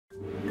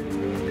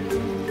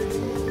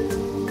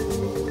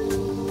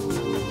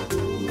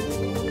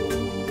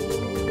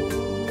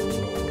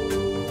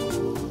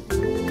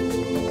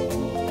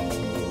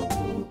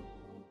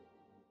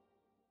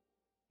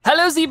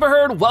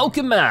Zebraherd,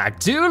 welcome back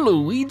to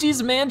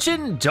Luigi's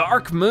Mansion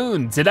Dark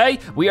Moon. Today,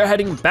 we are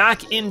heading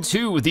back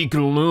into the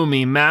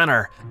Gloomy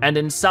Manor. And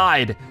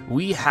inside,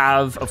 we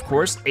have, of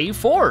course,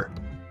 A-4,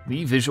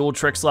 the visual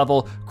tricks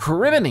level.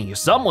 Criminy,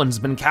 someone's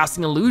been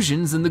casting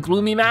illusions in the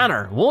Gloomy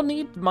Manor. We'll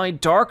need my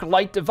dark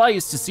light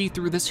device to see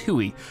through this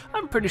hooey.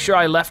 I'm pretty sure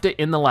I left it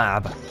in the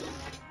lab.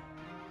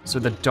 So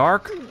the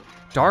dark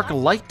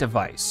light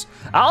device.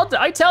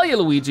 I tell you,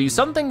 Luigi,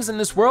 some things in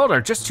this world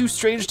are just too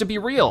strange to be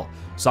real.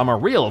 Some are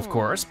real, of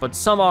course, but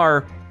some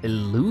are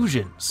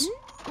illusions.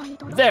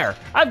 There,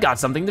 I've got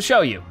something to show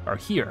you. Or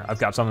here, I've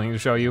got something to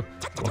show you.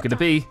 What could it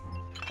be?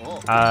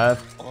 Oh.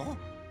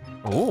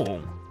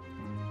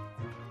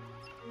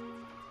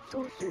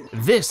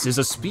 This is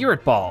a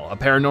spirit ball, a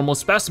paranormal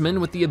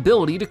specimen with the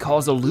ability to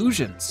cause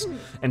illusions.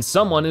 And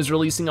someone is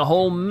releasing a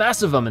whole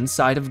mess of them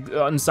inside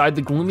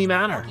the Gloomy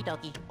Manor.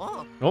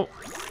 Oh.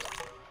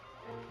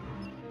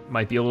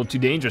 Might be a little too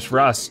dangerous for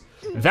us.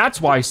 That's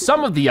why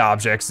some of the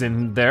objects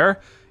in there,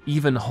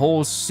 even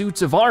whole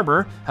suits of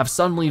armor, have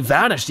suddenly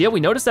vanished. Yeah, we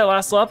noticed that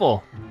last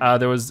level.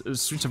 There was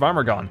suits of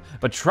armor gone,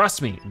 but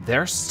trust me,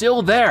 they're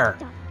still there.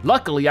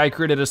 Luckily, I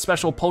created a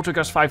special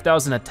Poltergust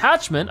 5000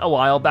 attachment a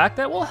while back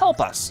that will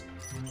help us.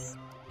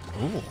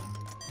 Ooh.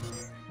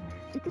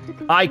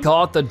 I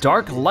call it the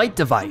dark light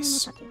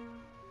device.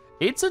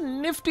 It's a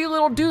nifty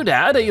little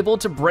doodad able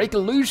to break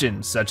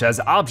illusions, such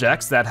as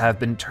objects that have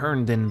been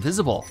turned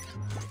invisible.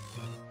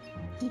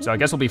 So I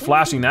guess we'll be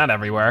flashing that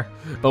everywhere.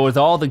 But with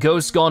all the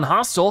ghosts gone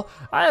hostile,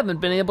 I haven't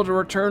been able to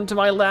return to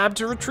my lab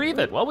to retrieve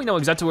it. Well, we know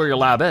exactly where your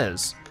lab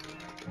is.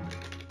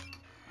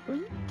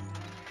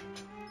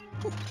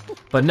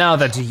 But now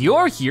that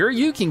you're here,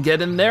 you can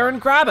get in there and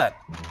grab it.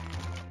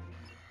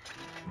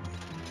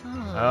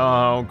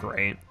 Oh,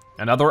 great.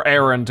 Another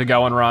errand to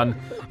go and run.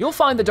 You'll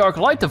find the dark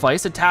light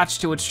device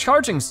attached to its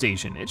charging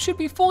station. It should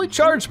be fully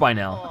charged by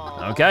now.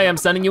 Okay, I'm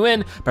sending you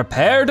in.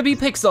 Prepare to be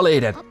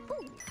pixelated.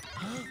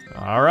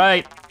 All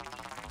right.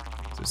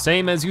 So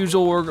same as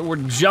usual, we're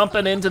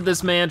jumping into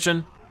this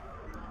mansion.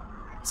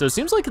 So it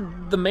seems like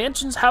the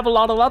mansions have a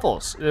lot of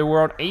levels.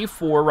 We're on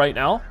A4 right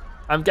now.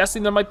 I'm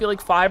guessing there might be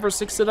like 5 or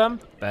 6 of them,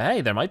 but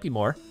hey, there might be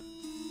more.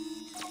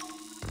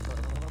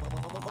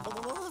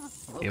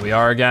 Here we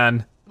are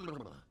again.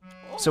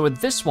 So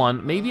with this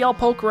one, maybe I'll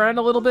poke around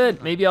a little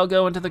bit. Maybe I'll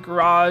go into the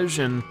garage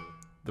and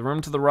the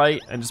room to the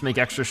right and just make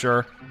extra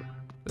sure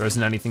there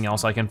isn't anything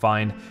else I can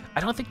find.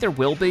 I don't think there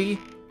will be.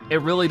 It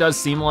really does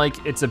seem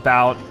like it's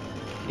about,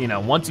 you know,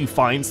 once you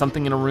find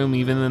something in a room,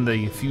 even in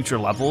the future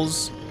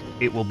levels,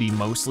 it will be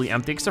mostly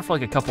empty, except for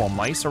like a couple of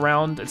mice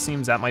around. It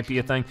seems that might be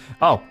a thing.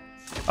 Oh,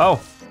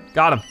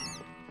 got him.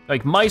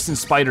 Like mice and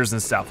spiders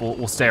and stuff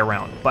will stay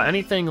around, but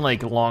anything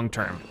like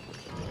long-term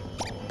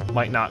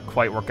might not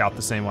quite work out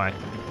the same way.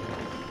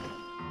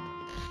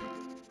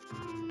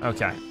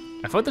 Okay,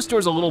 I thought this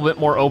door's a little bit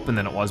more open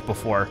than it was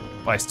before,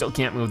 but I still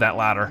can't move that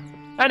ladder.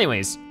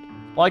 Anyways,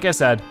 like I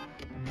said,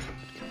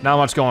 not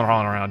much going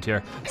on around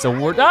here. So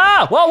we're,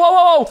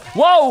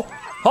 whoa,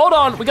 hold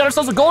on, we got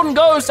ourselves a golden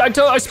ghost.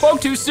 I spoke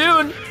too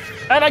soon,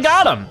 and I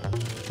got him.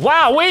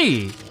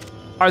 Wowee,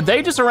 are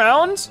they just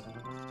around?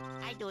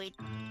 I do it.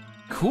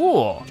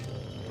 Cool.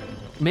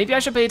 Maybe I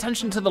should pay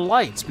attention to the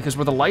lights, because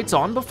were the lights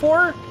on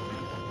before?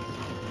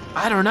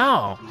 I don't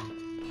know.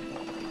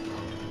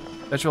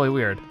 That's really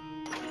weird.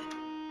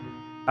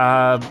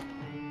 I'm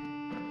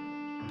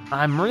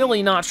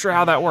really not sure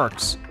how that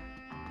works.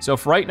 So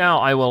for right now,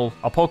 I'll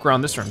poke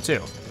around this room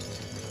too.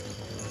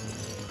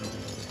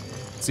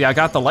 See, I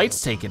got the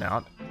lights taken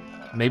out.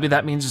 Maybe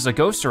that means there's a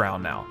ghost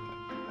around now.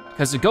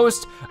 Because the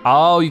ghost,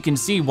 oh, you can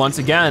see once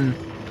again,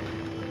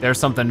 there's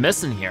something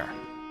missing here.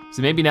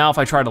 So maybe now if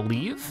I try to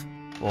leave,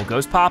 will a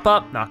ghost pop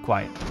up? Not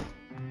quite.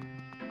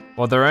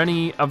 Well, are there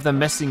any of them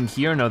missing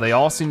here? No, they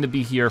all seem to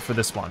be here for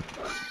this one.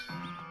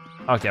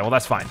 Okay, well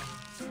that's fine.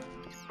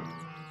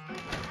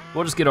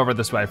 We'll just get over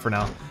this way for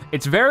now.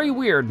 It's very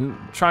weird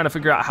trying to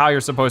figure out how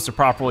you're supposed to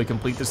properly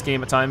complete this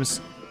game at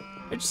times.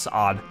 It's just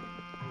odd.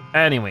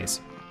 Anyways,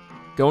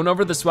 going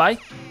over this way.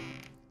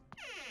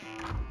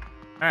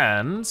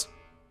 And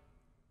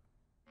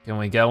can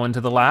we go into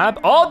the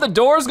lab? Oh, the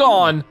door's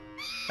gone.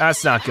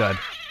 That's not good.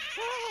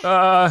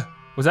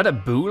 Was that a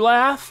boo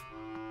laugh?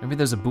 Maybe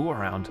there's a boo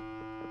around.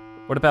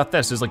 What about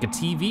this? There's like a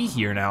TV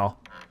here now.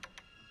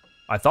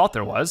 I thought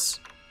there was.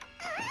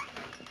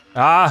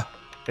 Ah,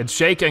 it's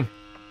shaking.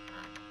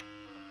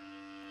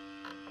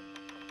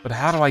 But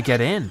how do I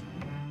get in?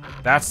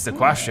 That's the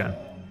question.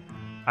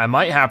 I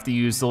might have to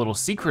use the little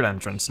secret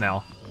entrance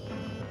now.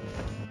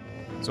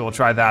 So we'll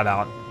try that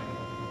out.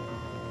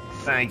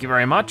 Thank you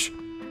very much.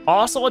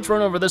 Also, let's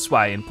run over this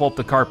way and pull up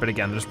the carpet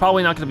again. There's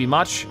probably not gonna be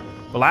much.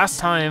 The last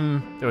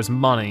time there was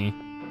money,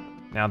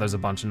 now there's a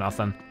bunch of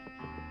nothing.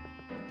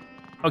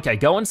 Okay,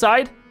 go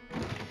inside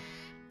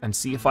and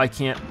see if I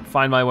can't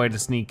find my way to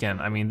sneak in.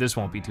 I mean, this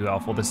won't be too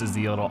helpful. This is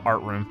the little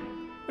art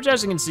room, which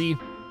as you can see,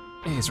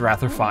 is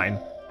rather fine.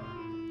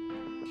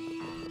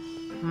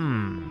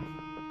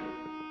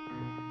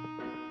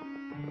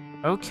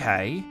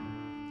 Okay.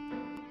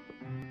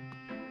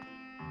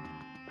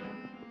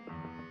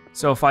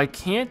 So if I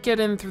can't get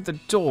in through the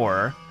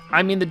door,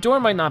 I mean, the door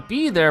might not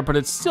be there, but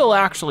it's still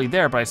actually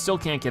there, but I still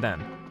can't get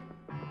in.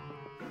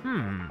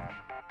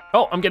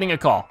 Oh, I'm getting a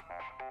call.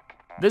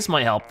 This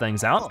might help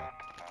things out.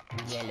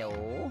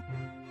 Hello?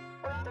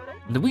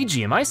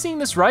 Luigi, am I seeing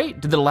this right?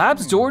 Did the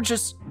lab's door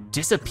just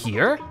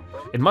disappear?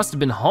 It must have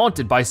been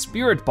haunted by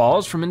spirit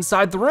balls from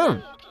inside the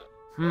room.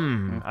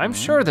 I'm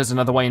sure there's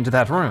another way into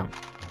that room.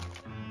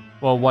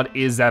 Well, what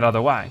is that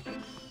other way?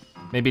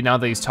 Maybe now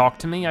that he's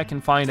talked to me, I can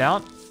find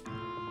out.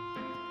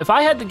 If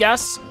I had to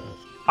guess,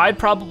 I'd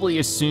probably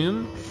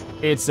assume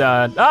it's,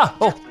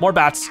 more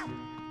bats.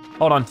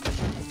 Hold on,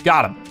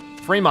 got him,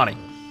 free money.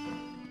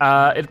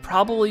 It'd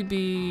probably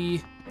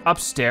be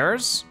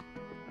upstairs.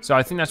 So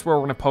I think that's where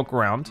we're gonna poke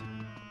around.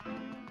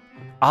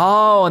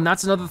 Oh, and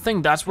that's another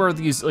thing. That's where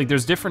these, like,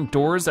 there's different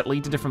doors that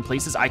lead to different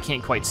places I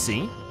can't quite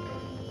see.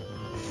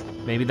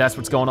 Maybe that's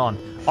what's going on.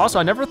 Also,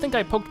 I never think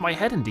I poked my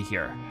head into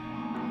here.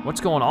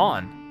 What's going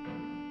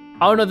on?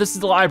 Oh no, this is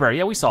the library.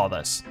 Yeah, we saw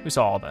this. We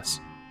saw all this.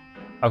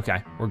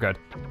 Okay, we're good.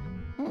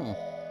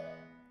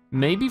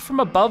 Maybe from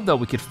above though,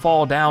 we could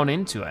fall down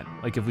into it.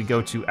 Like if we go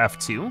to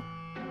F2.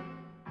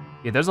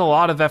 Yeah, there's a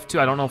lot of F2.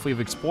 I don't know if we've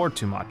explored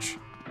too much.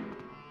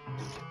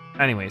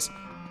 Anyways,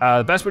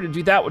 the best way to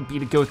do that would be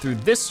to go through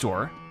this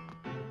door.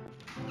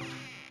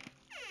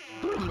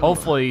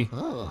 Hopefully,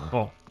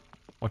 oh,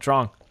 what's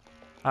wrong?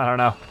 I don't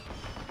know.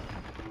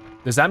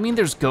 Does that mean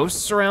there's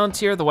ghosts around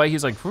here? The way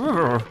he's like,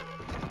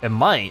 it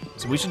might.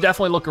 So we should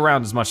definitely look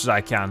around as much as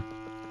I can.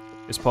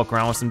 Just poke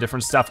around with some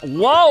different stuff.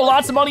 Whoa,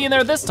 lots of money in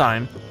there this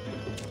time.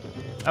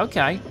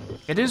 Okay,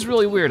 it is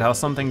really weird how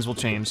some things will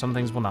change, some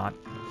things will not.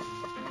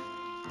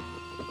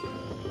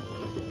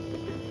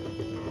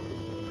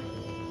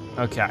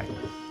 Okay.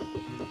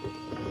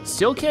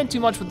 Still can't do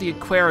much with the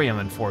aquarium,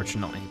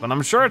 unfortunately, but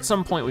I'm sure at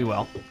some point we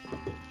will.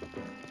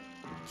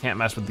 Can't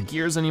mess with the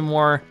gears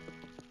anymore.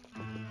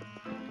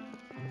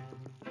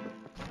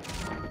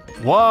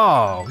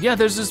 Whoa, yeah,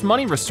 there's this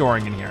money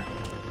restoring in here.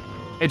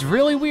 It's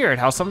really weird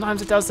how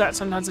sometimes it does that,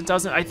 sometimes it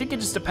doesn't. I think it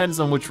just depends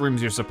on which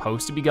rooms you're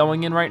supposed to be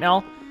going in right now,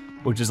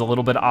 which is a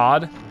little bit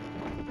odd.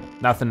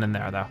 Nothing in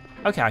there though.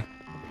 Okay.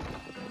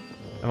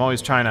 I'm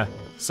always trying to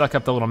suck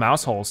up the little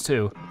mouse holes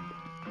too.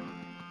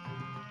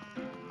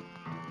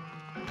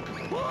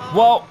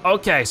 Whoa,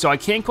 okay, so I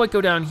can't quite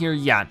go down here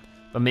yet,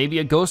 but maybe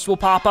a ghost will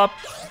pop up.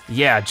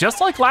 Yeah, just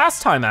like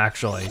last time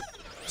actually.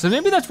 So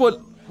maybe that's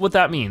what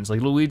that means. Like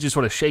Luigi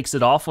sort of shakes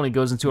it off when he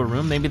goes into a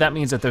room. Maybe that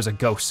means that there's a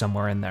ghost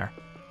somewhere in there.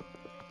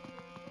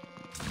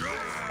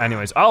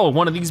 Anyways, oh,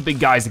 one of these big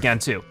guys again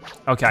too.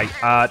 Okay,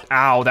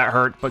 ow, that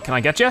hurt, but can I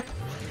get you?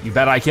 You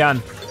bet I can.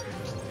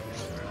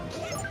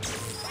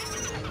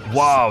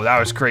 Whoa, that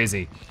was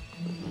crazy.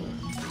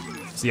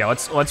 So yeah,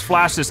 let's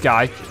flash this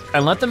guy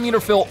and let the meter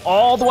fill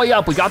all the way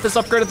up. We got this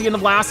upgrade at the end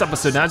of last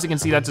episode, and as you can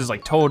see, that just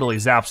like totally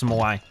zaps him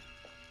away.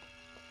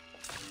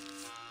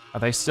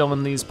 Are they still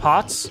in these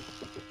pots?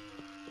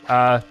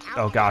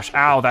 Oh gosh,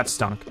 ow, that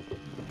stunk.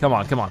 Come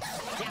on, come on.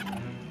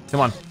 Come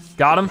on,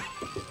 got him,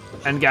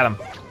 and get him.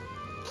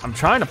 I'm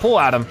trying to pull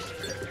at him,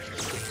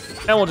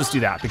 and we'll just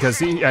do that because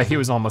he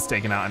was almost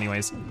taken out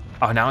anyways.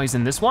 Oh, now he's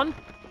in this one?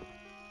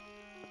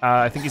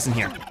 I think he's in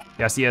here.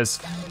 Yes, he is.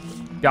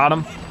 Got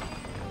him.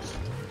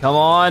 Come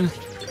on.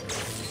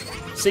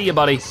 See ya,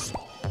 buddy.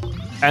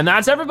 And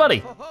that's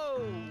everybody.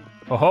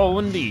 Oh,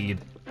 indeed.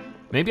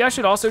 Maybe I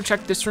should also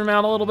check this room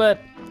out a little bit.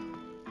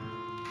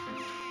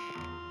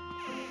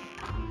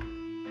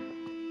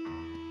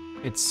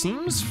 It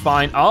seems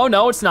fine. Oh,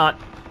 no, it's not.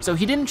 So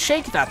he didn't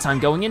shake that time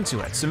going into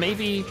it. So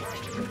maybe,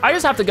 I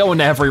just have to go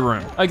into every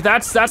room. Like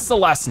that's the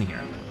lesson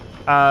here.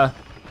 That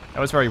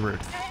was very rude.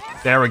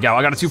 There we go,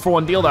 I got a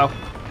 2-for-1 deal though.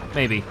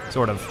 Maybe,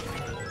 sort of.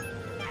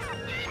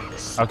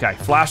 Okay,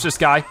 flash this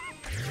guy.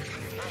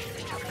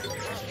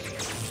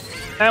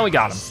 And we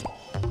got him.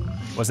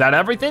 Was that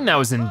everything? That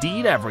was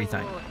indeed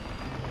everything.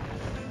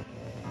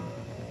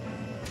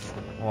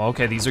 Well,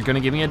 okay, these are gonna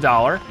give me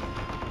 $1.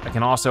 I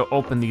can also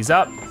open these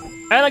up.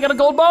 And I got a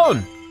gold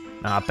bone.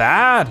 Not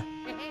bad.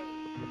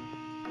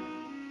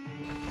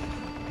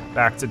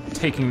 Back to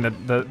taking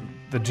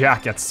the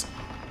jackets.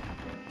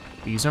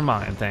 These are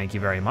mine, thank you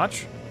very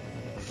much.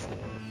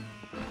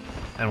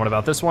 And what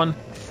about this one?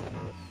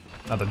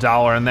 Another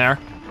 $1 in there.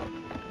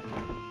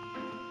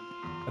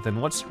 And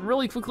then let's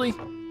really quickly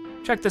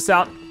check this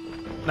out.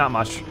 Not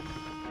much.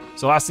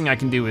 So last thing I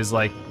can do is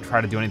like try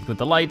to do anything with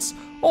the lights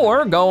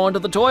or go onto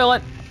the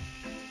toilet.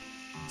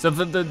 So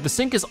the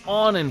sink is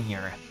on in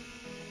here,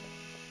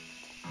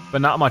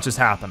 but not much is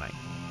happening.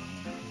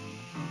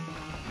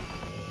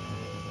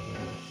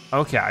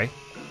 Okay,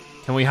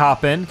 can we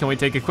hop in? Can we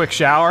take a quick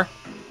shower?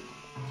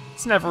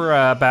 It's never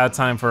a bad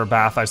time for a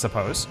bath, I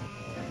suppose.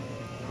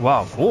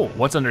 Wow, oh,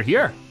 what's under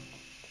here?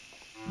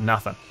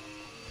 Nothing.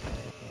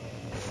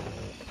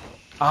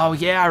 Oh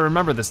yeah, I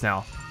remember this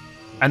now.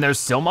 And there's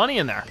still money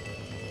in there.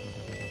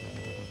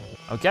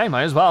 Okay,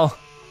 might as well.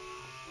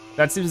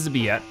 That seems to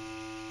be it.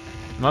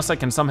 Unless I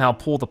can somehow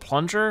pull the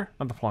plunger,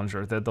 not the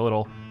plunger,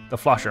 the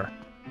flusher.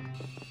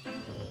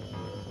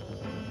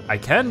 I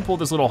can pull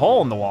this little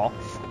hole in the wall.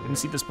 Didn't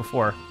see this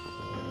before.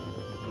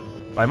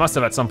 I must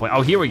have at some point.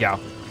 Oh, here we go.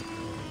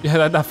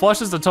 Yeah, that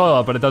flushes the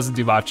toilet, but it doesn't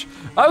do much.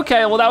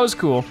 Okay, well that was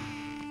cool.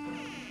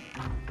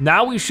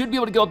 Now we should be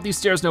able to go up these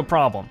stairs no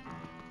problem.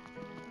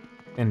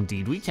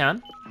 Indeed we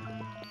can.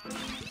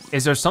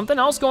 Is there something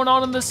else going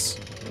on in this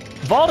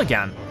vault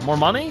again? More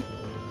money?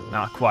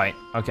 Not quite,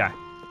 okay.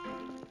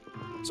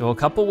 So a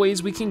couple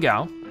ways we can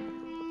go.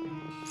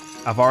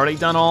 I've already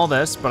done all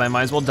this, but I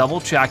might as well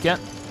double check it.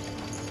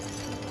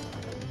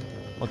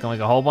 Looking like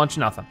a whole bunch of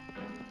nothing.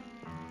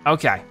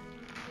 Okay.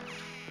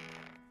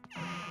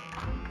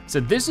 So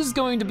this is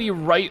going to be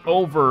right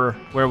over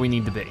where we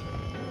need to be.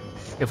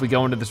 If we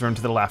go into this room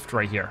to the left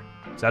right here.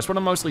 So that's what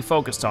I'm mostly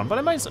focused on, but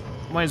I might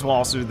as well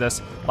also do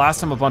this. Last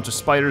time a bunch of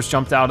spiders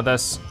jumped out of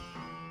this.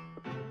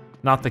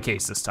 Not the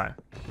case this time.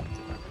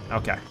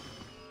 Okay.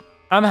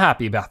 I'm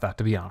happy about that,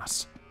 to be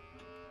honest.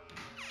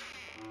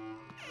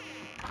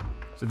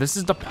 So this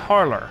is the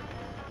parlor.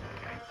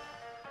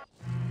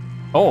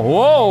 Oh,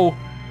 whoa!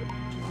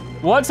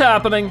 What's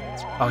happening?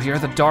 Oh, here are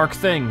the dark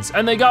things,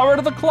 and they got rid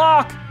of the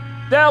clock.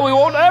 Now we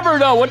won't ever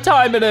know what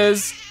time it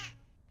is.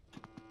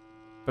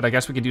 But I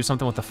guess we could do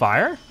something with the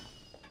fire?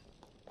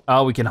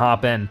 Oh, we can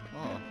hop in.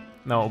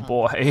 Oh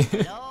boy.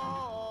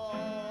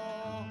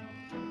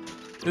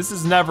 This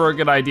is never a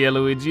good idea,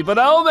 Luigi, but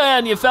oh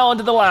man, you fell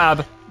into the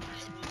lab.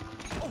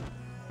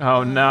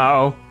 Oh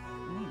no.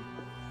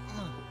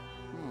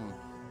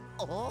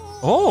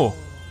 Oh,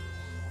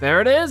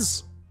 there it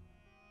is.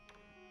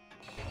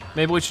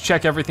 Maybe we should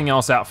check everything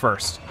else out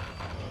first.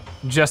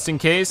 Just in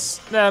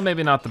case,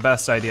 maybe not the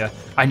best idea.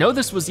 I know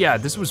this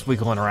was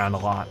wiggling around a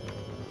lot.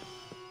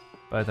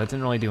 But that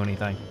didn't really do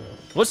anything.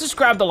 Let's just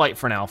grab the light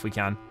for now if we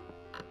can.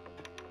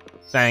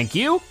 Thank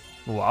you.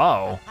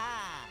 Whoa.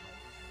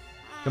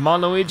 Come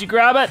on, Luigi,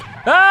 grab it.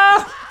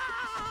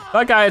 Ah!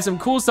 That guy has some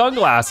cool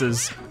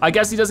sunglasses. I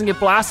guess he doesn't get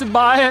blasted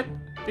by it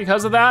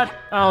because of that.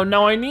 Oh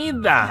no, I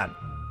need that.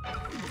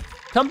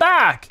 Come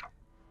back.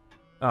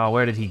 Oh,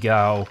 where did he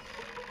go?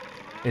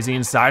 Is he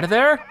inside of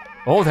there?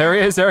 Oh, there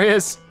he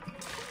is.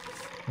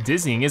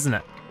 Dizzying, isn't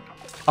it?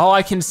 Oh,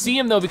 I can see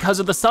him though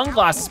because of the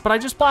sunglasses, but I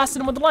just blasted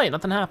him with the light,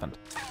 nothing happened.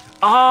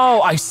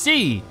 Oh, I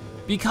see.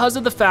 Because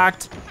of the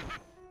fact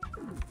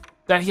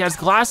that he has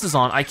glasses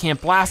on, I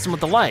can't blast him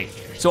with the light.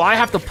 So I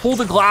have to pull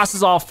the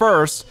glasses off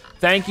first,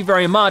 thank you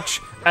very much,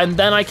 and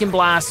then I can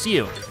blast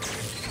you.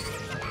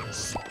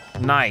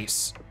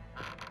 Nice.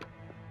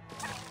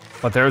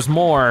 But there's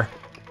more.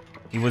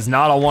 He was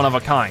not a one of a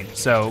kind,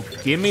 so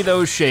give me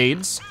those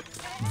shades,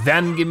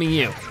 then give me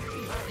you.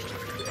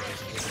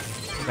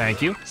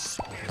 Thank you.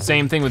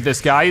 Same thing with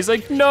this guy. He's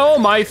like, no,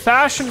 my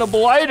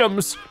fashionable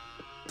items.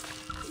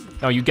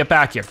 No, you get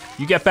back here.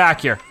 You get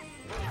back here.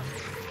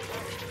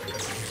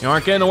 You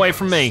aren't getting away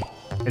from me.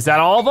 Is that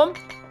all of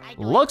them?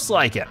 Looks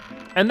like it.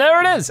 And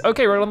there it is.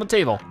 Okay, right on the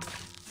table.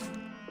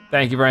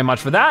 Thank you very much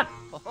for that.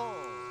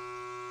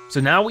 So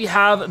now we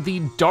have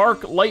the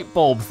dark light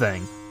bulb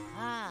thing.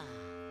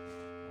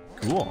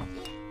 Cool.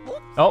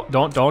 Oh,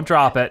 don't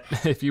drop it.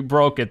 If you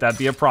broke it, that'd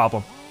be a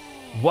problem.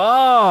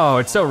 Whoa,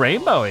 it's so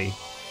rainbowy.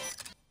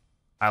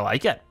 I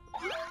like it.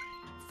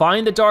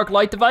 Find the dark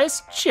light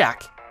device,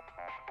 check.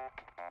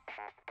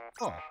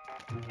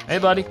 Hey,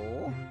 buddy.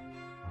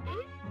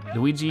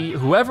 Luigi,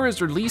 whoever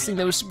is releasing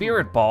those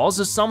spirit balls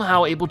is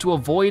somehow able to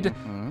avoid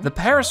the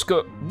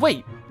periscope.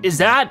 Wait, is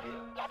that?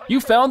 You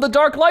found the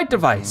dark light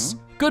device.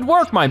 Good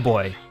work, my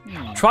boy.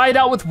 Try it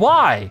out with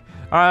Y.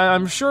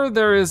 I'm sure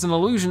there is an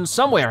illusion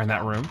somewhere in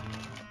that room.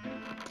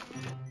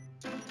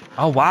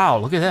 Oh wow,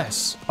 look at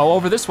this. Oh,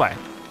 over this way.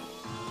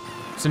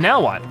 So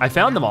now what? I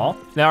found them all.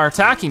 They are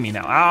attacking me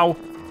now. Ow,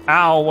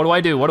 ow, what do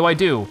I do? What do I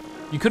do?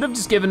 You could have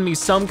just given me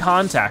some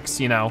context,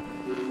 you know,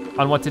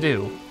 on what to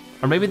do.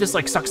 Or maybe this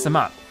like sucks them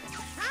up.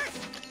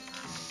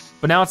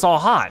 But now it's all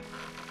hot.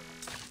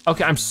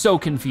 Okay, I'm so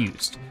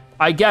confused.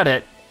 I get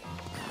it.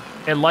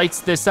 It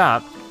lights this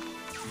up.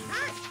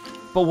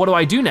 But what do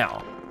I do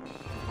now?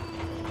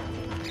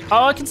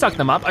 Oh, I can suck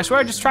them up. I swear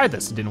I just tried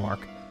this, it didn't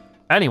work.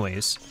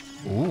 Anyways,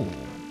 ooh,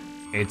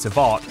 it's a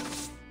vault.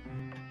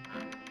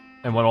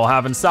 And what we'll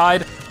have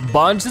inside?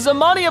 Bunches of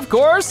money, of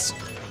course.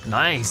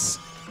 Nice.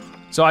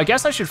 So I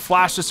guess I should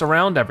flash this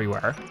around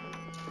everywhere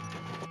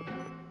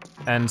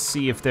and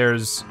see if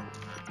there's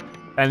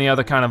any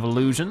other kind of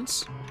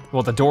illusions.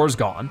 Well, the door's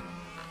gone.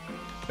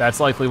 That's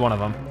likely one of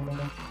them.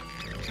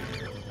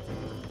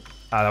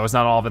 That was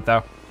not all of it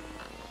though.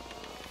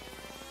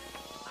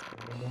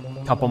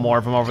 Couple more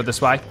of them over this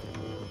way.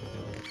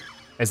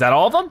 Is that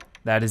all of them?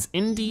 That is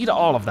indeed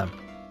all of them.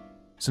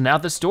 So now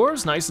this door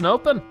is nice and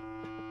open.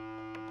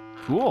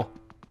 Cool.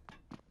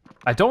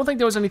 I don't think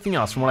there was anything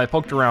else from when I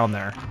poked around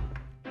there.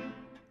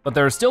 But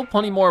there are still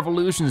plenty more of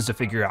illusions to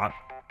figure out.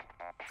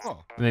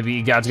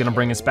 Maybe Gadd's gonna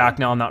bring us back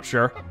now, I'm not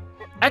sure.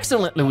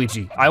 Excellent,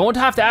 Luigi. I won't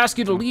have to ask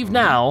you to leave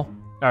now,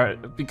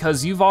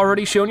 because you've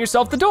already shown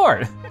yourself the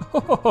door.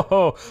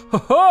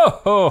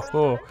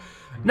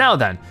 Now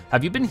then,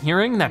 have you been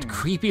hearing that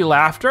creepy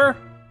laughter?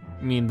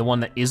 I mean, the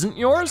one that isn't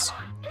yours?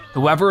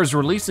 Whoever is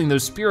releasing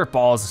those spirit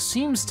balls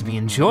seems to be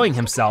enjoying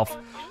himself.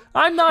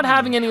 I'm not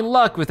having any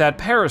luck with that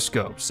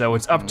periscope, so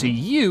it's up to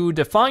you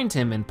to find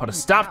him and put a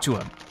stop to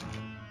him.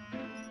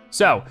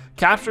 So,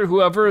 capture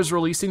whoever is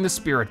releasing the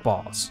spirit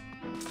balls.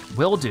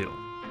 Will do.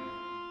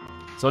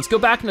 So let's go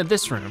back into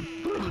this room,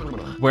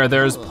 where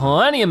there's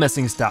plenty of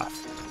missing stuff.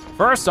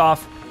 First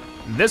off,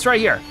 this right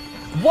here.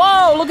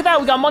 Whoa, look at that,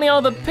 we got money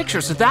out of the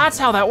picture, so that's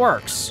how that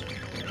works.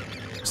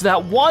 So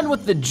that one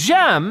with the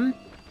gem,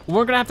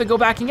 we're gonna have to go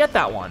back and get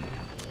that one.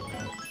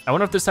 I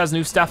wonder if this has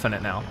new stuff in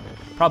it now.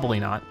 Probably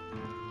not.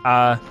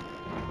 Might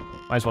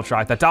as well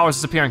try it. That dollar's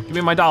disappearing, give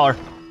me my dollar.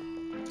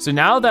 So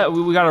now that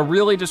we gotta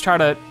really just try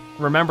to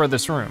remember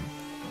this room.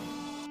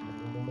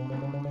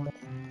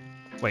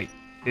 Wait,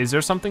 is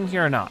there something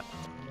here or not?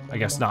 I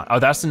guess not. Oh,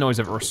 that's the noise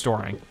of it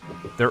restoring.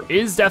 There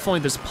is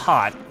definitely this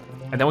pot,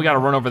 and then we gotta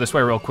run over this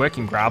way real quick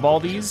and grab all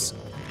these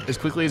as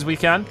quickly as we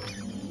can.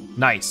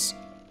 Nice.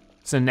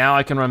 So now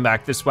I can run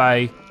back this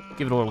way,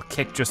 give it a little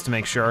kick just to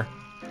make sure.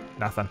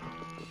 Nothing.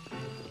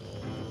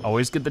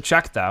 Always good to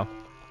check though.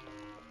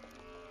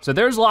 So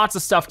there's lots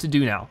of stuff to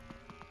do now.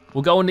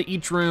 We'll go into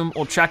each room,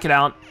 we'll check it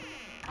out.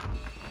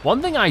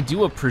 One thing I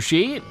do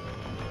appreciate,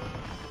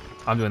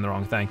 I'm doing the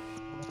wrong thing,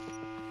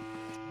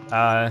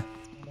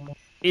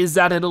 is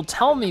that it'll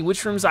tell me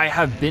which rooms I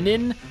have been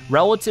in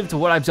relative to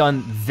what I've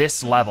done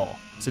this level.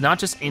 So not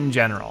just in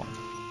general.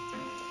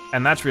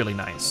 And that's really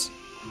nice.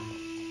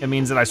 It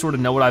means that I sort of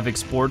know what I've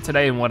explored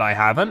today and what I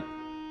haven't,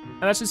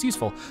 and that's just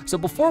useful. So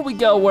before we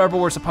go wherever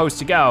we're supposed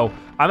to go,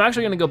 I'm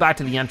actually gonna go back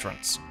to the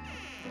entrance,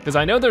 because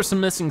I know there's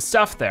some missing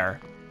stuff there.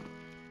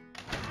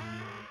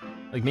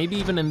 Like maybe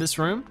even in this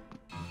room?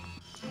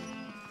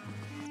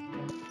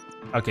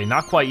 Okay,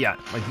 not quite yet.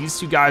 Like these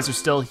two guys are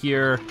still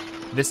here,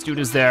 this dude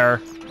is there,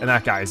 and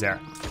that guy is there.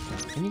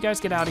 Can you guys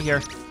get out of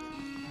here?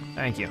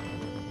 Thank you.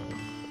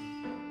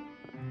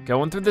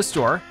 Going through this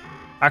door.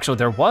 Actually,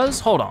 there was,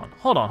 hold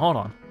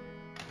on.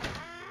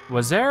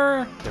 Was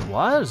there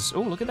was?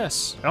 Oh, look at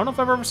this. I don't know if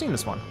I've ever seen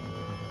this one.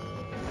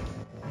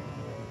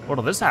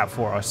 What'll this have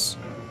for us?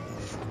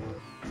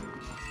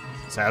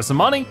 This has some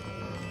money.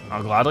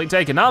 I'll gladly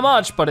take it. Not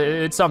much, but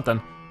it's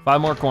something.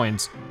 5 more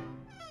coins.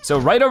 So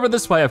right over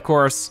this way, of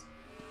course,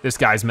 this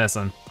guy's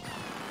missing.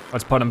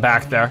 Let's put him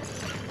back there.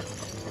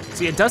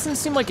 See, it doesn't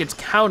seem like it's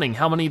counting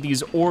how many of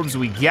these orbs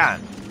we get.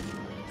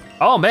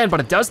 Oh man, but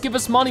it does give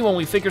us money when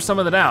we figure some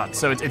of it out,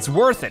 so it's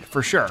worth it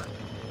for sure.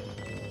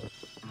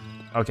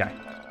 Okay,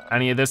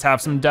 any of this have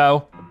some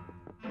dough?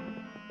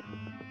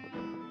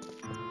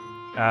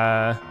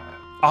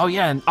 Oh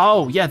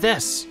yeah,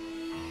 this.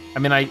 I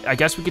mean, I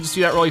guess we could just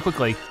do that really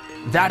quickly.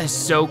 That is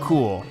so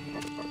cool.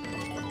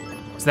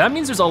 So that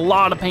means there's a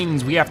lot of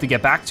paintings we have to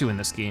get back to in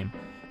this game,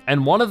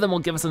 and one of them will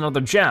give us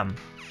another gem.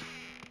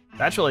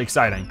 That's really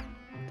exciting.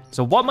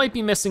 So what might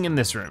be missing in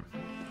this room?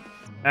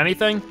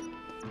 Anything?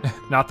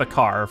 Not the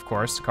car, of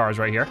course. The car's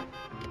right here.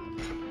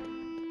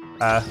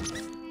 Yeah,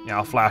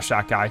 I'll flash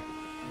that guy.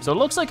 So it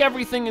looks like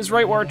everything is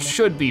right where it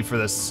should be for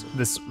this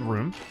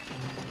room.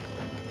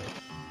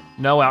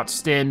 No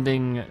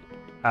outstanding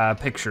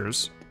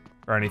pictures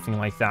or anything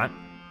like that.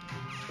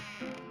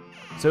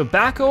 So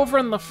back over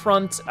in the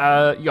front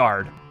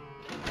yard.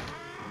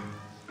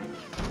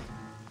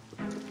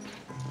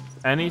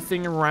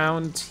 Anything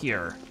around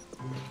here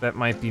that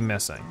might be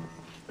missing?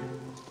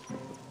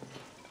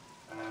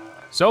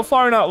 So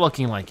far, not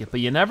looking like it,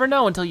 but you never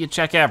know until you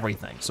check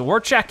everything. So we're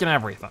checking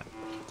everything.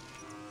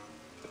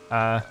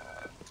 Definitely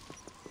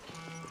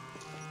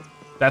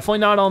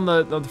not on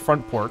the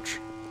front porch.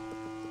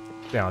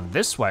 Down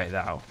this way,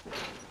 though.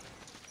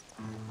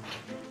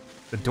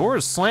 The door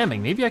is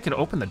slamming. Maybe I could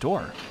open the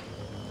door.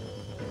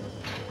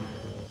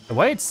 The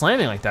way it's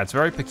slamming like that's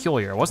very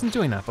peculiar. I wasn't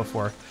doing that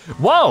before.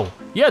 Whoa!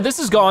 Yeah, this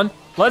is gone.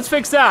 Let's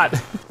fix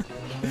that.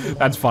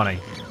 That's funny.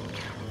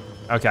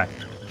 Okay.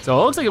 So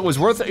it looks like it was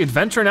worth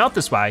adventuring out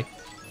this way.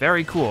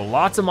 Very cool,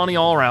 lots of money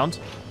all around.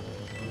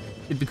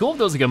 It'd be cool if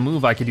there was like a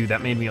move I could do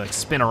that made me like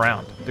spin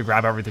around to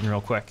grab everything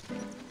real quick.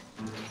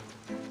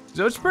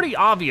 So it's pretty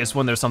obvious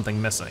when there's something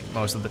missing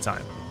most of the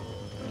time.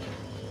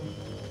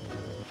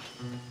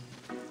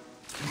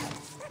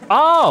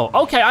 Oh,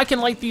 okay, I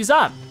can light these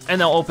up and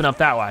they'll open up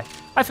that way.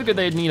 I figured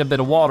they'd need a bit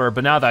of water,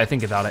 but now that I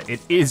think about it, it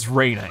is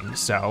raining,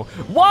 so.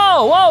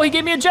 Whoa, he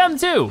gave me a gem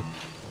too.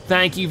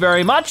 Thank you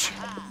very much.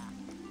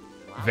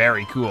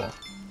 Very cool.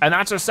 And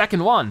that's our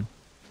second one.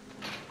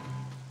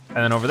 And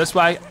then over this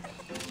way,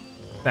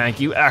 thank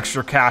you,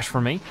 extra cash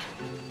for me.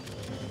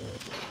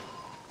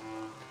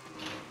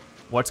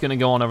 What's gonna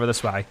go on over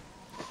this way?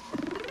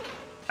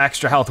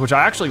 Extra health, which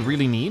I actually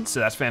really need, so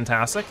that's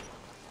fantastic.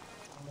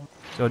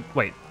 So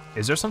wait,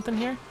 is there something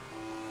here?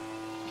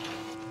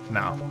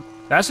 No,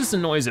 that's just a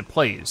noise it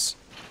plays.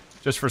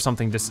 Just for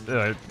something,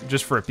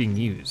 just for it being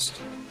used.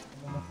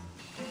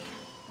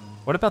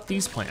 What about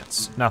these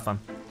plants? Nothing.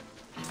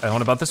 And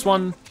what about this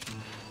one?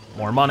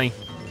 More money.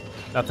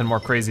 Nothing more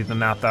crazy than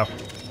that though.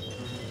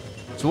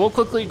 So we'll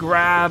quickly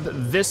grab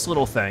this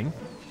little thing.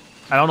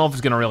 I don't know if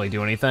it's gonna really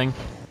do anything.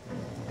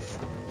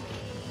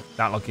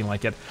 Not looking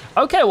like it.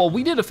 Okay, well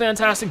we did a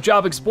fantastic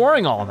job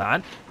exploring all of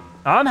that.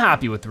 I'm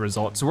happy with the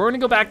results. So we're gonna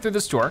go back through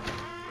this door.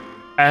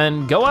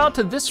 and go out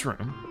to this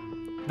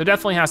room. There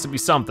definitely has to be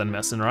something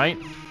missing, right?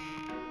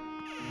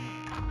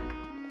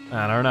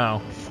 I don't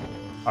know.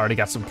 Already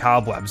got some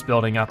cobwebs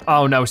building up.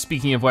 Oh no,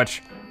 speaking of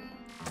which,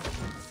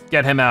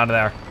 get him out of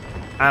there.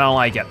 I don't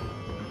like it.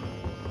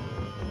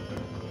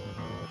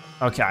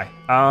 Okay,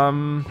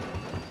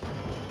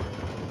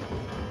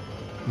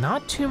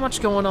 not too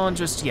much going on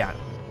just yet.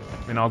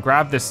 I mean, I'll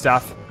grab this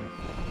stuff.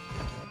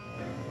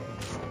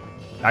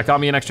 That got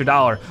me an extra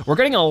 $1. We're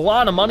getting a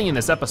lot of money in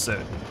this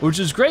episode, which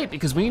is great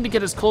because we need to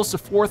get as close to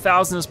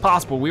 4,000 as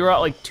possible. We were at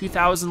like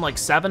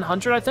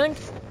 2,700, I think?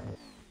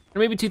 Or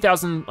maybe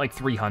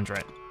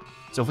 2,300.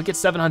 So if we get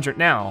 700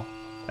 now,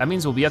 that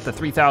means we'll be at the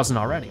 3,000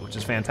 already, which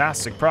is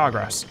fantastic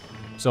progress.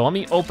 So let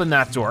me open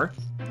that door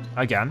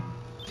again.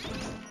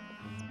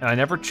 And I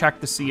never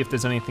checked to see if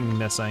there's anything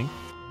missing.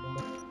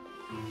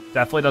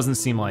 Definitely doesn't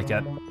seem like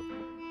it.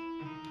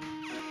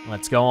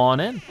 Let's go on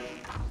in,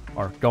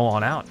 or go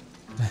on out.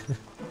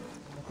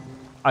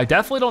 I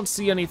definitely don't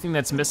see anything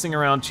that's missing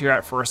around here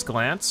at first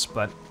glance,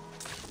 but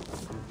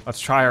let's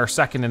try our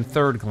second and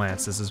third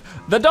glance. This is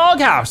the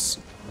doghouse.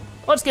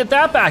 Let's get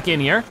that back in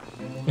here.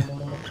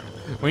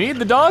 We need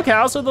the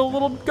doghouse or the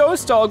little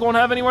ghost dog won't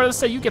have anywhere to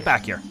stay. You get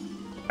back here.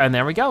 And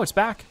there we go, it's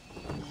back.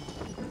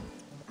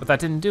 But that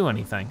didn't do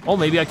anything. Oh,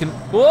 maybe I can,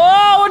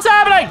 whoa, what's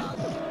happening?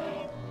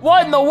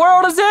 What in the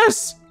world is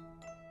this?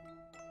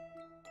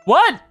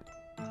 What?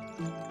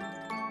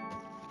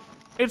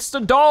 It's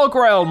the dog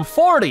realm,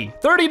 40,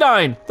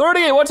 39,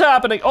 38, what's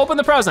happening? Open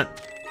the present,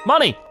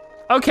 money,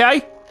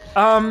 okay.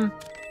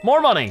 More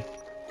money.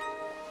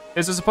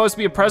 Is there supposed to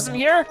be a present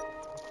here?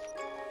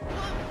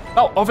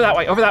 Oh, over that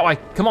way,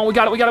 Come on, we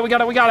got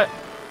it.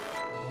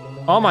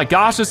 Oh my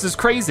gosh, this is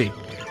crazy.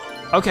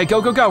 Okay,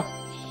 go.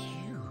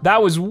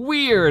 That was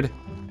weird.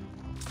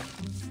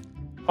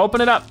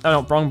 Open it up.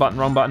 Oh no, wrong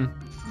button.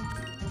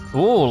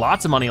 Ooh,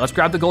 lots of money. Let's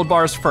grab the gold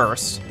bars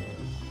first.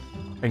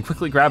 And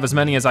quickly grab as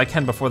many as I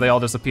can before they all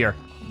disappear.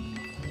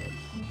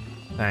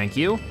 Thank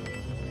you.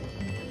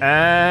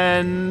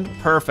 And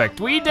perfect,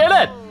 we did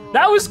it.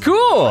 That was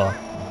cool.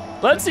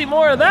 Let's see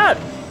more of that.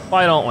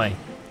 Why don't we?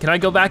 Can I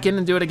go back in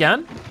and do it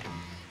again?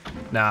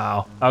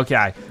 No,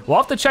 okay. We'll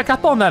have to check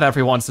up on that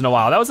every once in a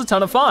while. That was a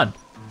ton of fun.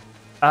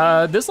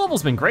 This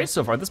level's been great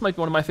so far. This might be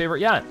one of my favorite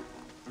yet.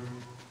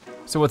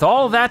 So with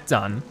all of that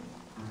done,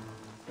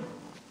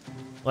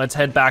 let's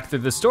head back through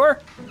this door.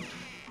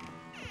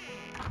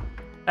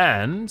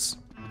 And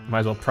might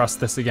as well press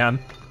this again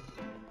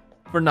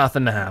for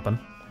nothing to happen.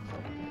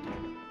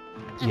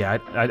 Yeah,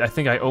 I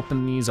think I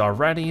opened these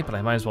already, but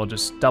I might as well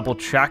just double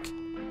check.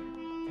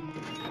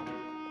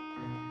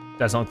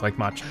 Doesn't look like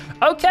much.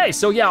 Okay,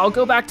 so yeah, I'll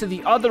go back to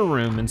the other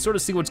room and sort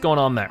of see what's going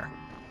on there.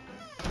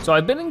 So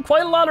I've been in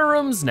quite a lot of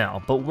rooms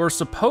now, but we're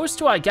supposed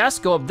to, I guess,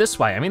 go up this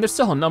way. I mean, there's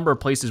still a number of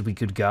places we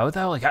could go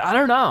though. Like, I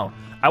don't know.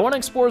 I wanna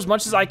explore as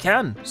much as I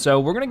can. So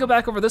we're gonna go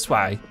back over this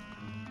way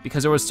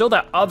because there was still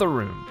that other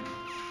room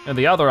and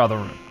the other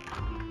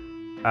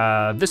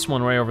room. This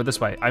one right over this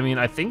way. I mean,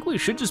 I think we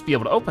should just be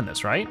able to open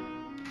this, right?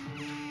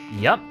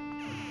 Yep.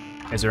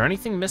 Is there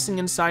anything missing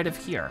inside of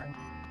here?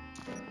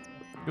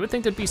 You would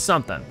think there'd be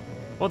something.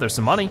 Oh, there's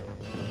some money.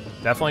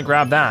 Definitely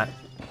grab that.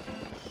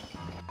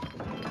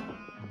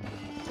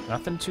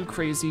 Nothing too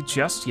crazy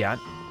just yet.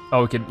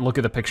 Oh, we could look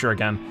at the picture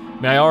again. I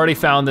mean, I already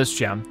found this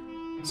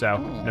gem, so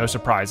no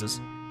surprises.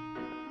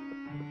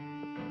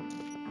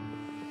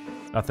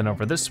 Nothing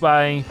over this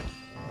way.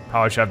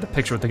 Probably should have the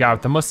picture with the guy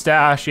with the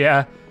mustache,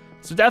 yeah.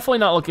 So definitely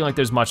not looking like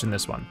there's much in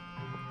this one.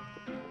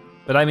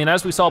 But I mean,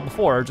 as we saw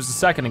before, just a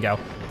second ago,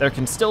 there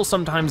can still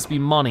sometimes be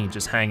money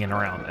just hanging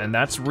around, and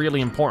that's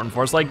really important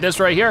for us, like this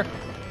right here.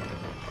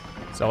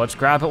 So let's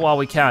grab it while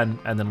we can,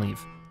 and then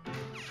leave.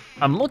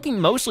 I'm looking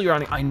mostly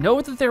around. I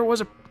know that there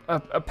was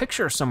a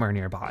picture somewhere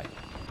nearby.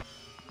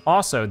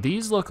 Also,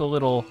 these look a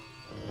little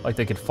like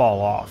they could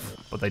fall off,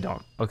 but they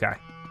don't, okay.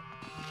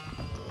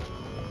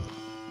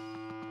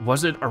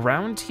 Was it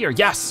around here?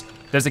 Yes,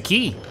 there's a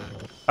key.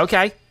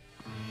 Okay,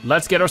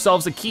 let's get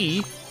ourselves a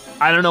key.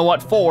 I don't know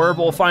what for,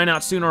 but we'll find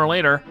out sooner or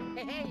later.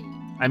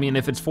 I mean,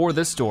 if it's for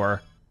this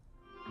door,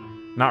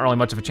 not really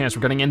much of a chance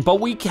we're getting in, but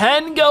we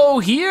can go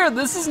here.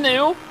 This is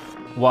new.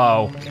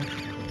 Whoa,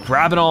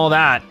 grabbing all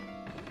that.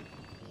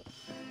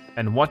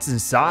 And what's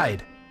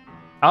inside?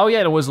 Oh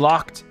yeah, it was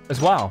locked as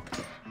well.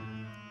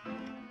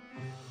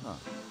 Huh.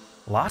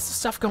 Lots of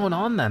stuff going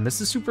on then. This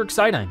is super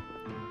exciting.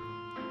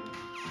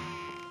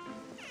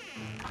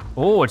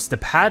 Oh, it's the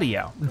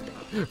patio.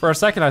 For a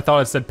second, I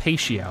thought it said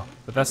patio,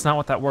 but that's not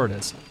what that word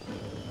is.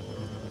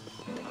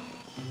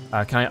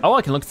 I can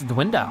look through the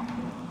window.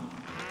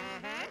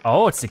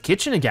 Oh, it's the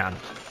kitchen again.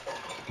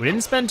 We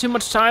didn't spend too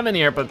much time in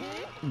here, but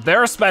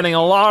they're spending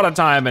a lot of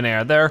time in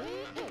here.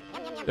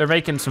 They're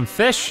making some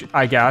fish,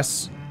 I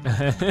guess.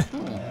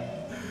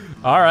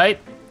 All right,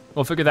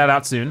 we'll figure that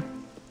out soon.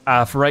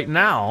 For right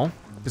now,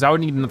 because I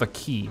would need another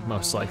key,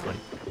 most likely.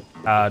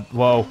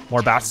 Whoa,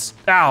 more bats.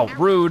 Ow,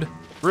 rude,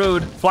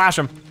 rude, flash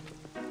them.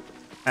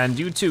 And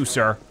you too,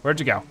 sir. Where'd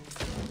you go?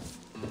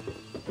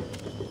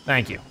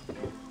 Thank you.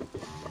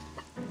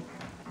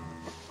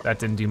 That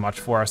didn't do much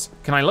for us.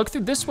 Can I look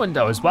through this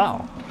window as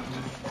well?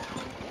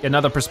 Get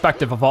another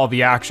perspective of all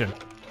the action.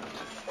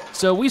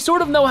 So we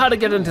sort of know how to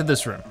get into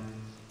this room.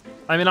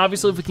 I mean,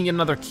 obviously if we can get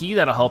another key,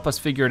 that'll help us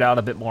figure it out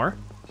a bit more.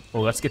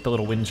 Oh, let's get the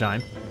little wind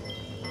chime.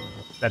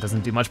 That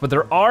doesn't do much, but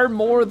there are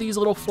more of these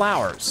little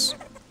flowers,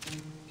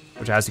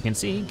 which as you can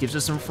see, gives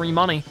us some free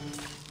money.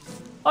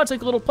 Oh, it's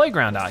like a little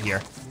playground out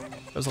here.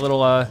 There's a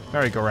little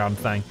merry-go-round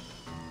thing.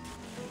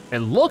 It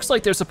looks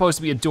like there's supposed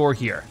to be a door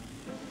here.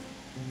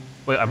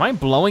 Wait, am I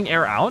blowing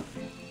air out?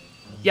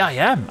 Yeah, I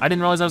am. I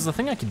didn't realize that was the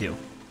thing I could do.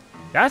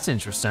 That's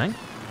interesting.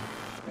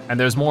 And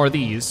there's more of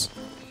these.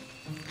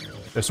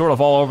 They're sort of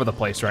all over the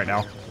place right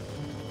now.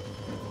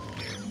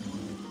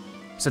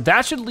 So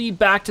that should lead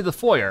back to the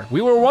foyer.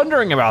 We were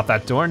wondering about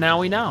that door, now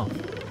we know.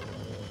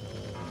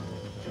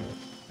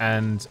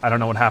 And I don't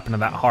know what happened to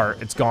that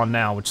heart. It's gone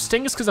now, which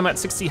stinks because I'm at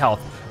 60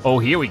 health. Oh,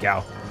 here we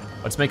go.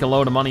 Let's make a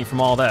load of money from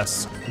all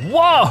this.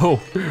 Whoa!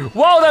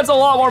 Whoa, that's a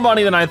lot more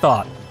money than I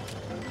thought.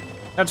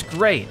 That's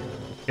great.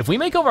 If we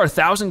make over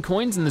 1,000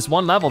 coins in this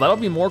one level, that'll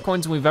be more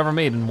coins than we've ever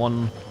made in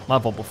one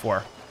level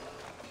before.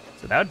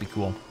 So that would be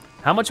cool.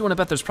 How much you wanna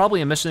bet there's probably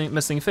a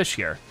missing fish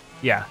here?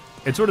 Yeah,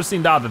 it sort of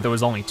seemed odd that there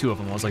was only 2 of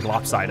them. It was like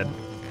lopsided.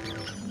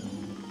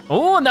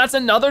 Oh, and that's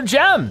another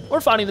gem.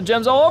 We're finding the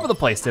gems all over the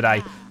place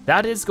today.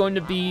 That is going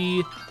to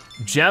be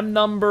gem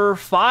number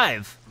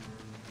 5.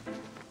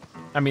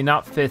 I mean,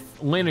 not 5th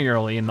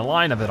linearly in the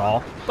line of it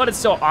all, but it's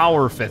still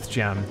our 5th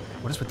gem.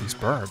 What is with these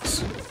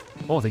birds?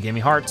 Oh, they gave me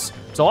hearts.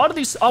 So a lot of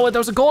these, oh, there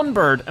was a golden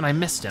bird and I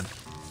missed him.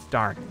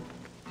 Darn.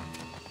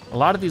 A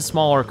lot of these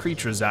smaller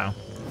creatures though,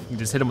 you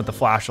just hit them with the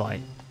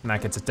flashlight and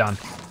that gets it done.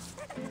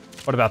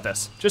 What about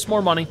this? Just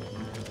more money,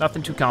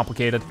 nothing too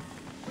complicated.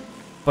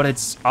 But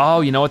it's, oh,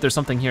 you know what? There's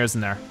something here,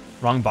 isn't there?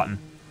 Wrong button.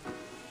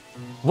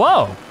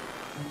 Whoa,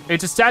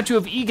 it's a statue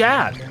of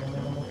Gadd.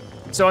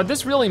 So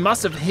this really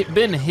must have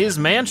been his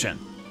mansion.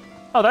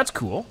 Oh, that's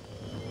cool.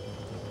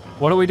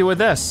 What do we do with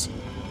this?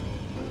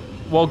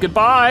 Well,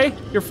 goodbye,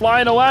 you're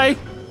flying away.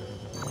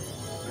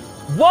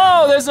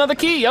 Whoa, there's another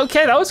key.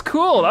 Okay, that was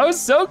cool, that was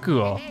so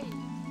cool.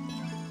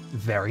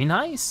 Very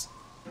nice.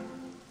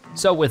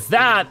 So with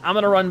that, I'm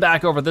gonna run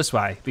back over this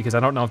way because I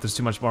don't know if there's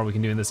too much more we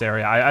can do in this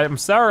area. I'm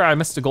sorry I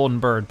missed a golden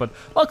bird, but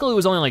luckily it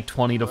was only like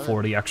 20 to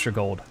 40 extra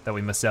gold that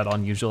we missed out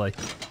on usually.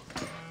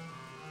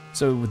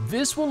 So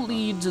this will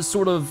lead to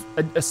sort of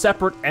a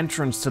separate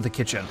entrance to the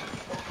kitchen.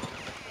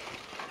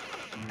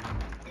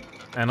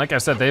 And like I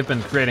said, they've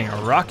been creating a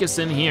ruckus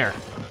in here.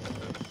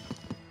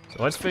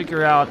 So let's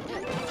figure out,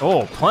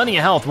 oh, plenty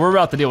of health. We're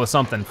about to deal with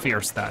something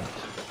fierce then.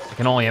 I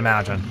can only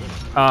imagine.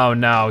 Oh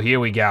no, here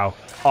we go.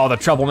 All the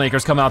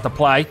troublemakers come out to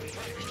play.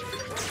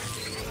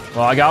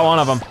 Well, I got one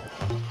of them.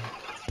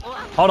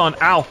 Hold on,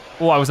 ow.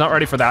 Oh, I was not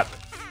ready for that.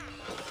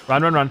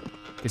 Run, run, run.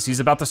 Because he's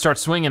about to start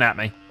swinging at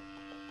me.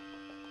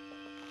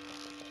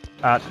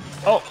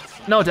 Oh,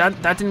 no,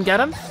 that didn't get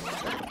him?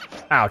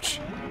 Ouch.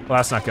 Well,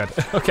 that's not good.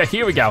 Okay,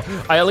 here we go.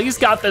 I at least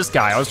got this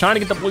guy. I was trying to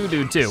get the blue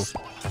dude too.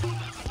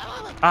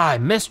 Ah, I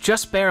missed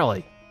just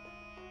barely.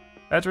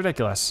 That's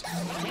ridiculous.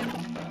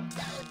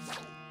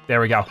 There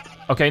we go.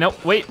 Okay, no,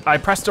 wait, I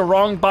pressed the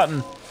wrong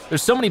button.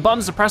 There's so many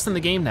buttons to press in the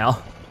game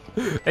now.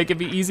 It can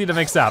be easy to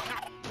mix up.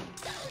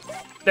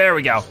 There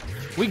we go.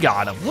 We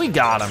got him, we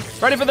got him.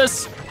 Ready for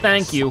this?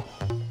 Thank you.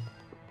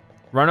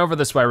 Run over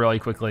this way really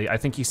quickly. I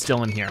think he's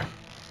still in here.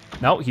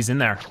 No, he's in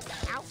there.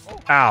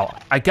 Ow,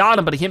 I got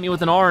him, but he hit me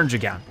with an orange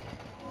again.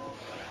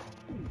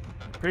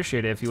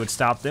 Appreciate it if he would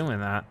stop doing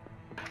that.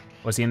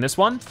 Was he in this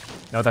one?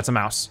 No, that's a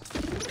mouse.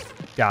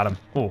 Got him,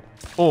 oh,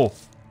 oh.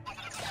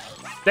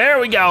 There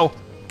we go,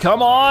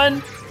 come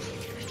on.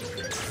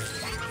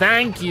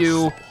 Thank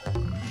you.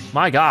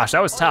 My gosh,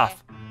 that was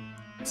tough.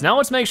 So now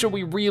let's make sure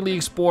we really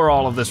explore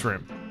all of this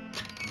room.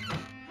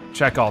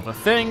 Check all the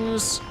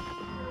things.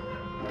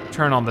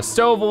 Turn on the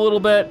stove a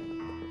little bit.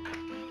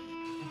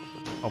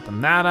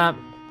 Open that up.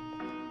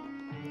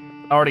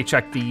 I already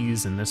checked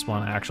these and this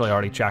one I actually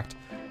already checked.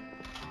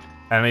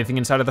 Anything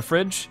inside of the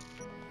fridge?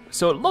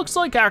 So it looks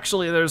like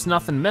actually there's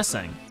nothing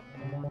missing.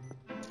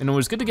 And it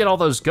was good to get all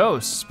those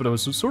ghosts, but it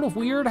was sort of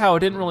weird how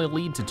it didn't really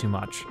lead to too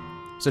much.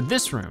 So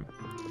this room,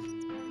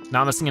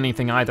 not missing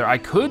anything either. I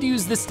could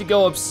use this to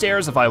go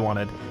upstairs if I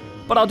wanted,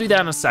 but I'll do that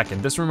in a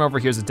second. This room over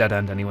here is a dead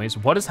end anyways.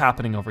 What is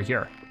happening over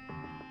here?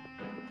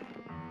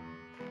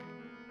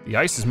 The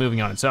ice is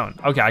moving on its own.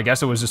 Okay, I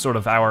guess it was just sort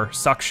of our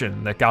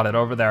suction that got it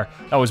over there.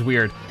 That was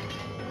weird.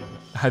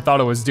 I thought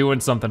it was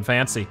doing something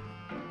fancy.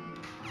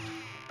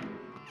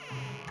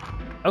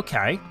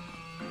 Okay,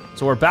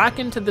 so we're back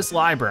into this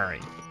library.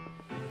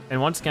 And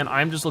once again,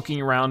 I'm just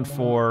looking around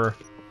for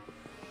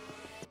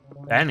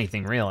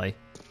anything really.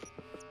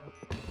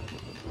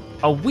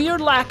 A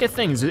weird lack of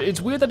things.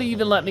 It's weird that it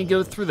even let me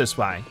go through this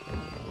way.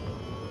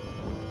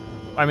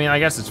 I mean, I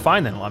guess it's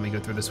fine that it let me go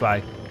through this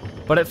way,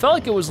 but it felt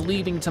like it was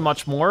leading to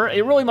much more.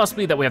 It really must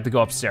be that we have to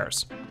go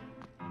upstairs.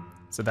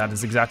 So that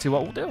is exactly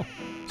what we'll do.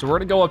 So we're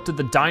gonna go up to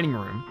the dining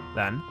room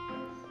then.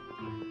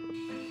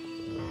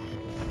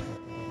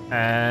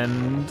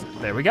 And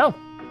there we go.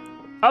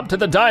 Up to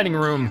the dining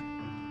room.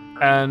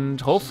 And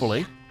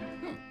hopefully,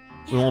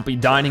 we won't be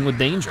dining with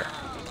danger.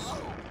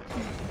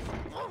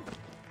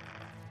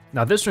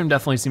 Now this room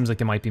definitely seems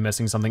like it might be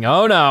missing something.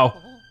 Oh no,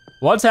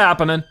 what's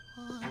happening?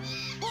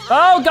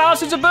 Oh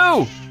gosh, it's a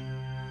boo!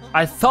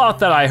 I thought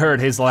that I heard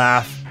his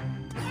laugh.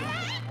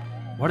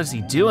 What is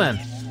he doing?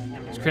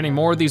 He's creating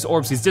more of these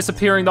orbs. He's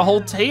disappearing the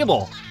whole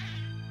table.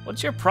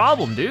 What's your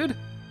problem, dude?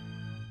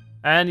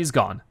 And he's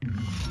gone.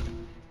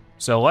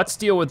 So let's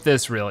deal with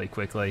this really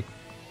quickly.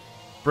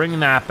 Bring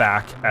that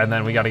back, and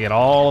then we gotta get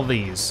all of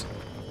these.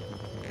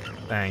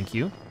 Thank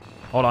you.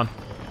 Hold on,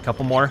 a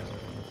couple more.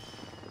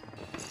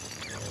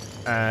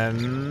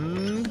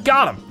 And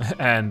got him.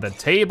 And the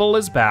table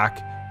is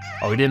back.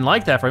 Oh, he didn't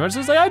like that very much.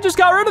 He's like, I just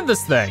got rid of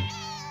this thing.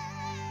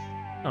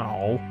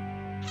 Oh.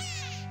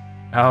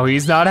 Oh,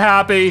 he's not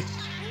happy.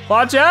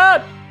 Watch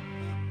out.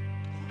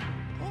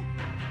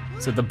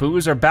 So the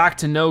boos are back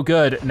to no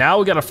good. Now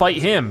we gotta fight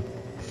him.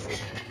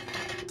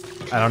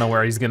 I don't know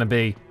where he's gonna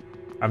be.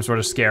 I'm sort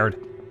of scared.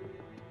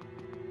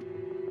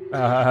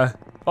 Oh,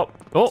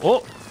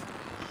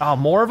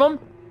 more of them?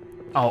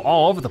 Oh,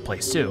 all over the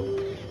place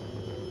too.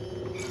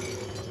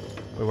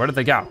 Wait, where did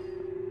they go?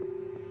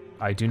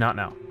 I do not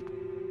know.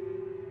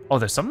 Oh,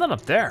 there's something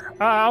up there.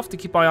 I'll have to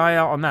keep my eye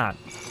out on that.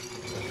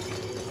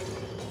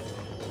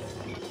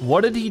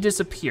 What did he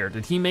disappear?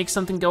 Did he make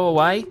something go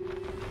away?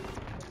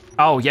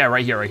 Oh yeah,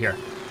 right here, right here.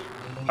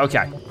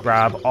 Okay,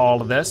 grab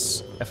all of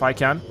this if I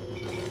can.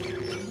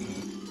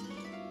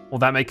 Will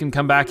that make him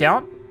come back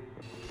out?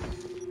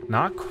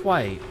 Not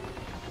quite.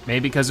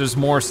 Maybe because there's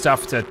more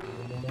stuff to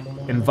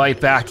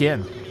invite back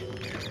in.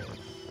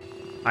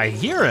 I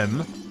hear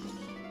him,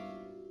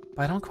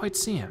 but I don't quite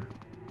see him.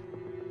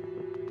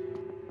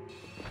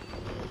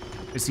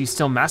 Is he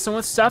still messing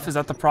with stuff? Is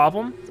that the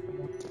problem?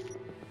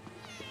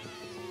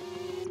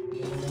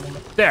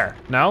 There,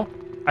 no?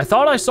 I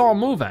thought I saw him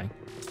moving.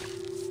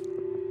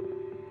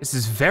 This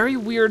is very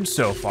weird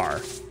so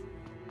far.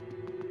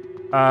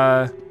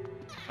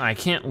 I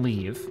can't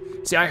leave.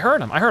 See, I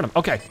heard him,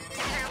 okay.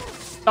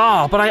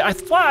 Oh, but I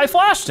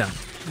flashed him.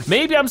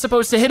 Maybe I'm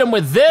supposed to hit him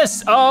with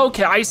this.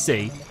 Okay, I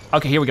see.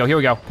 Okay, here we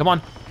go, come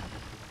on.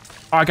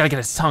 Oh, I gotta get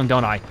his tongue,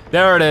 don't I?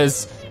 There it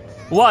is.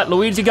 What,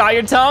 Luigi got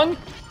your tongue?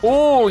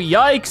 Oh,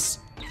 yikes.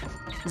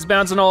 He's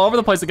bouncing all over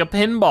the place like a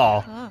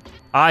pinball.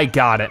 I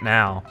got it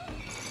now.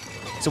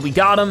 So we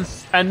got him,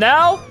 and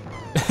now,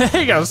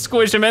 you gotta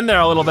squish him in there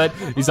a little bit.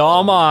 He's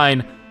all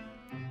mine.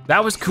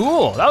 That was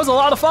cool, that was a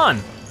lot of fun.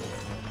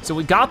 So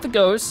we got the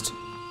ghost.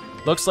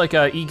 Looks like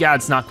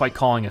Gadd's not quite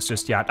calling us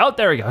just yet. Oh,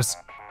 there he goes.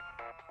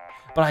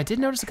 But I did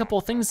notice a couple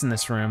of things in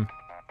this room.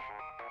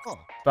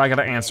 But I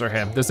gotta answer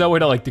him. There's no way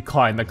to like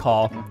decline the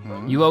call.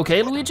 You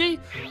okay, Luigi?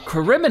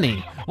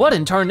 Criminy, what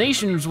in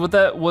tarnations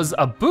was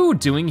a boo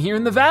doing here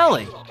in the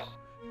valley?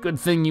 Good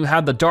thing you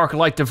had the dark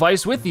light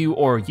device with you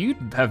or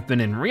you'd have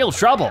been in real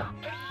trouble.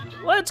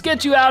 Let's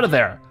get you out of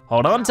there.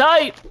 Hold on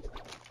tight.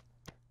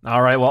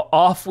 All right, well,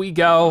 off we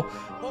go.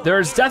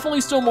 There's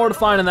definitely still more to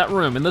find in that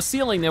room. In the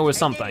ceiling, there was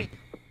something.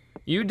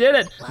 You did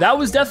it. That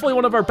was definitely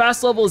one of our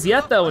best levels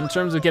yet though in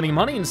terms of getting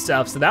money and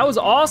stuff, so that was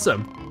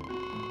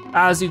awesome.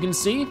 As you can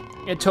see,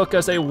 it took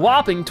us a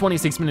whopping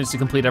 26 minutes to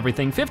complete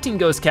everything, 15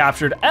 ghosts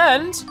captured,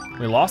 and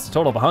we lost a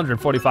total of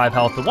 145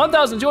 health, but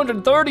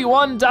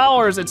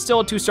 $1,231. It's still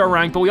a 2-star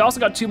rank, but we also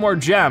got 2 more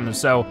gems,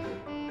 so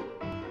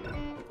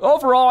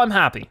overall, I'm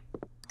happy.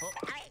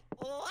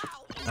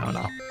 I don't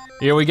know.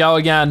 Here we go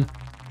again.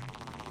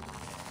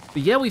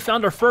 But yeah, we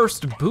found our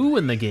first boo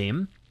in the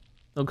game.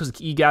 Because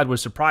Gadd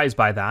was surprised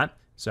by that,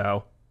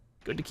 so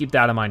good to keep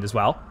that in mind as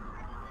well.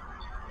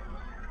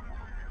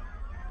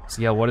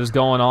 So yeah, what is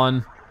going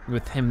on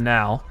with him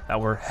now that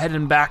we're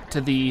heading back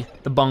to the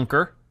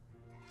bunker?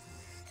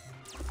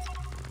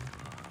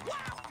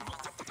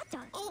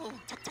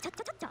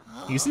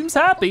 He seems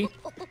happy.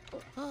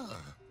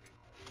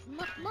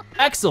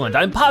 Excellent,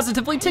 I'm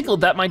positively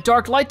tickled that my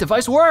dark light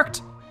device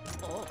worked.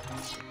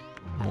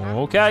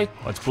 Okay,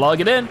 let's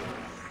plug it in.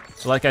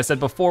 So like I said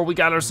before, we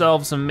got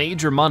ourselves some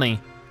major money.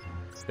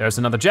 There's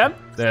another gem,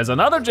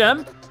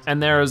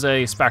 and there's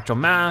a spectral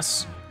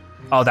mass.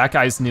 Oh, that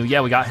guy's new. Yeah,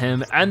 we got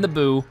him and the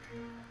boo,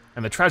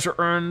 and the treasure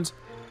earned.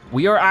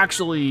 We are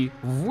actually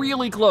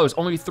really close.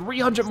 Only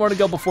 300 more to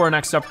go before our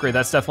next upgrade.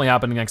 That's definitely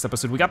happening next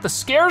episode. We got the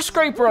Scare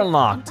Scraper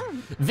unlocked.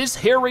 This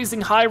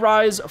hair-raising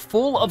high-rise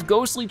full of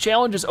ghostly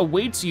challenges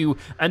awaits you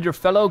and your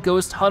fellow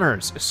ghost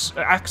hunters.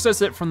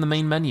 Access it from the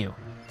main menu.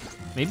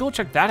 Maybe we'll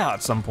check that out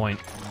at some point.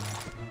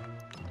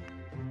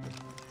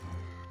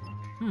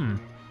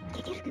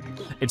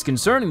 It's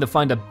concerning to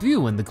find a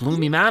boo in the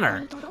Gloomy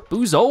Manor.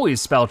 Boos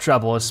always spell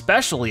trouble,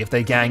 especially if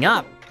they gang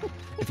up.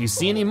 If you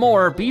see any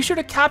more, be sure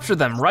to capture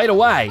them right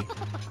away.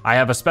 I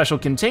have a special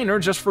container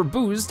just for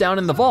boos down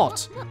in the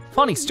vault.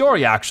 Funny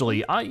story,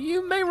 actually.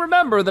 You may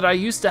remember that I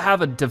used to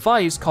have a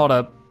device called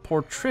a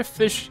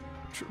Portrifica,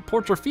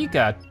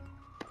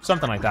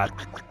 something like that.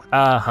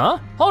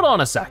 Hold on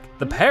a sec.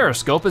 The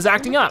periscope is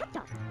acting up.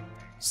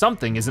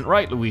 Something isn't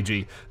right,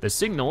 Luigi. The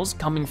signals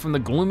coming from the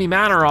Gloomy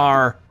Manor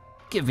are...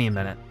 Give me a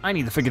minute, I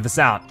need to figure this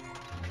out.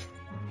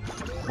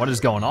 What is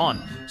going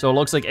on? So it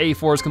looks like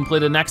A-4 is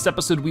completed. Next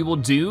episode we will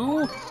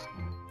do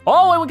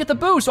Oh, and we get the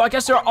booze, so I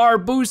guess there are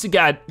boos to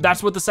get.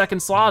 That's what the second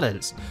slot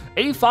is.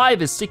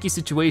 A5 is sticky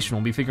situation.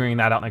 We'll be figuring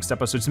that out next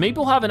episode. So maybe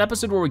we'll have an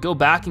episode where we go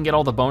back and get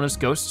all the bonus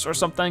ghosts or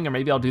something, or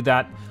maybe I'll do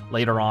that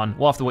later on.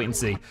 We'll have to wait and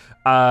see.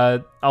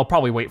 I'll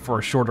probably wait for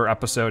a shorter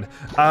episode.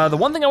 The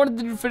one thing I wanted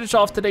to do to finish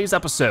off today's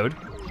episode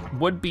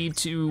would be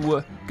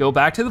to go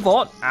back to the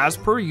vault as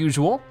per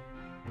usual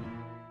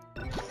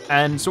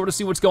and sort of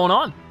see what's going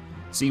on.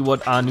 See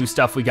what new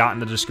stuff we got in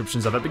the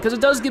descriptions of it, because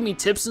it does give me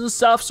tips and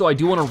stuff, so I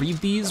do wanna read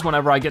these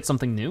whenever I get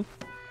something new.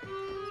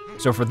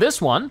 So for this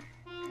one,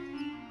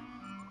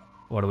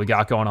 what do we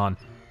got going on?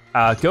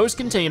 Ghost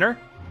container.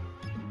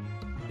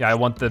 Yeah, I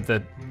want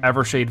the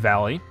Evershade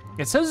Valley.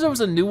 It says there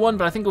was a new one,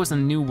 but I think it was a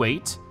new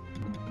weight.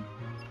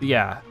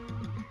 Yeah.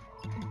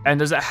 And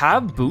does it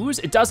have booze?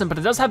 It doesn't, but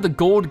it does have the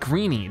gold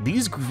greenie.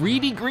 These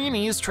greedy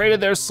greenies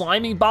traded their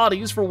slimy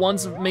bodies for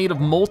ones made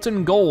of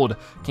molten gold.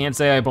 Can't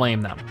say I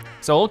blame them.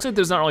 So it looks like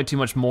there's not really too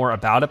much more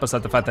about it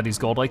besides the fact that he's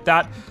gold like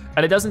that.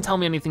 And it doesn't tell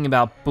me anything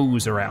about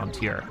booze around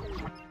here.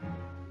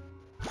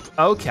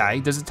 Okay,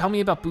 does it tell me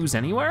about booze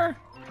anywhere?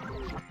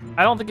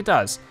 I don't think it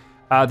does.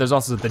 There's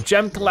also the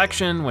gem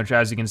collection, which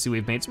as you can see,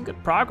 we've made some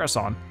good progress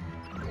on.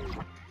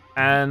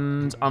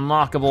 And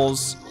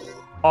unlockables.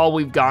 All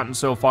we've gotten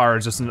so far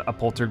is just a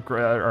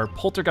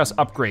Poltergust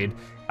upgrade,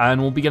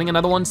 and we'll be getting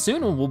another one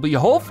soon. We'll be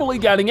hopefully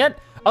getting it.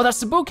 Oh, that's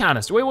the boo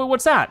canister. Wait,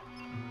 what's that?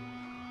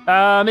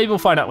 Maybe we'll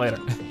find out later.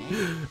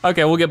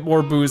 Okay, we'll get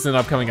more booze in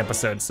upcoming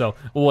episodes, so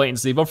we'll wait and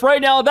see. But for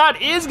right now,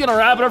 that is gonna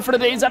wrap it up for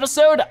today's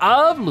episode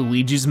of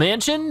Luigi's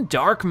Mansion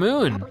Dark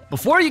Moon.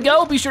 Before you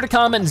go, be sure to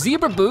comment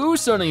Zebra Boo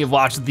so that you've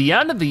watched the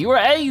end of the you are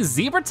a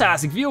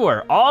Zebra-tastic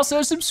viewer.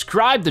 Also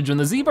subscribe to join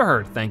the Zebra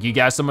Herd. Thank you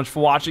guys so much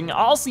for watching.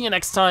 I'll see you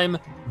next time.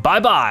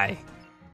 Bye-bye.